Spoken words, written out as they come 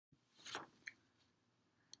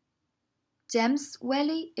James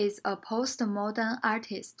Whaley is a postmodern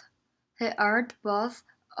artist. He earned both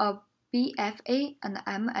a BFA and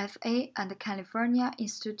MFA at the California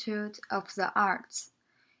Institute of the Arts.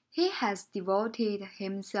 He has devoted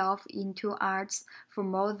himself into arts for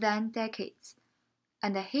more than decades,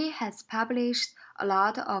 and he has published a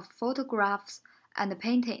lot of photographs and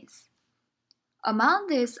paintings. Among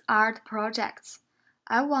these art projects,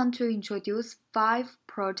 I want to introduce 5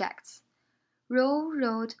 projects: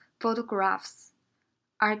 railroad photographs,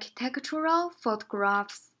 architectural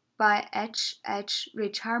photographs by H.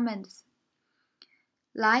 Richards,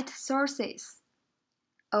 light sources,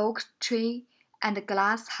 oak tree, and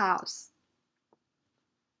glass house.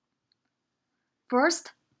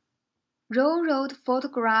 First, railroad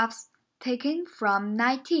photographs taken from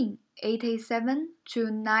 1987 to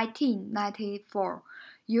 1994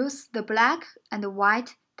 use the black and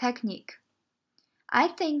white technique. I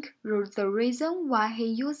think the reason why he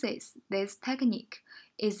uses this technique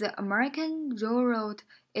is the American railroad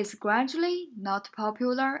is gradually not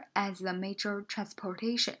popular as a major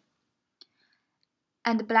transportation,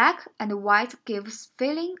 and black and white gives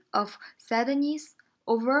feeling of sadness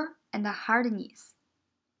over and hardness.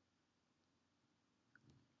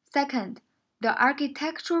 Second, the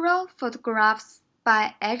architectural photographs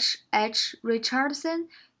by H. Richardson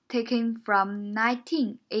taken from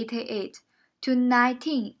 1988 to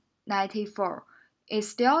 1994 is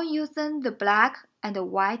still using the black and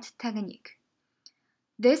white technique.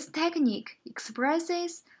 This technique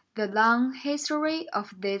expresses the long history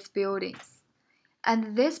of these buildings,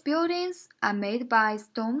 and these buildings are made by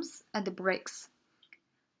stones and bricks.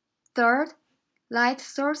 Third, light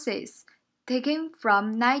sources taken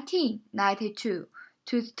from 1992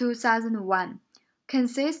 to 2001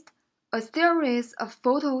 consist a series of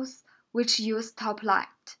photos which use top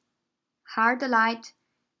light, hard light,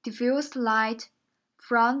 diffuse light,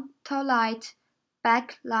 frontal light,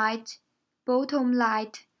 back light, bottom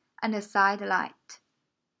light, and side light.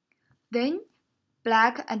 Then,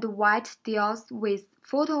 black and white deals with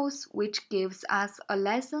photos which gives us a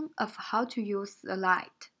lesson of how to use the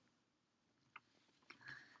light.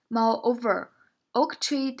 Moreover, oak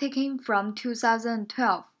tree taken from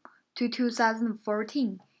 2012 to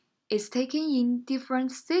 2014 is taken in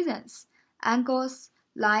different seasons, angles,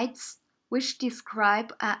 lights, which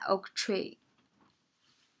describe an oak tree.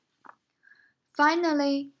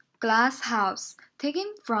 Finally, glass house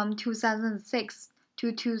taken from 2006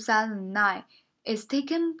 to 2009 is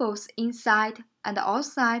taken both inside and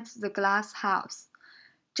outside the glass house.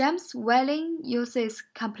 James Whaley uses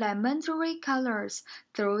complementary colors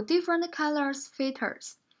through different color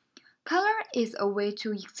filters. Color is a way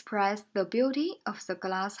to express the beauty of the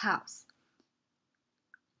glass house.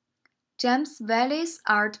 James Whaley's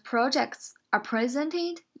art projects are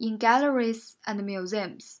presented in galleries and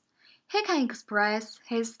museums. He can express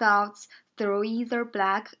his thoughts through either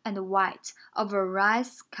black and white or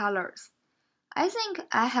various colors. I think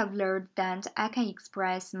I have learned that I can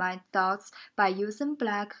express my thoughts by using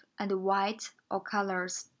black and white or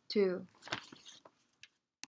colors too.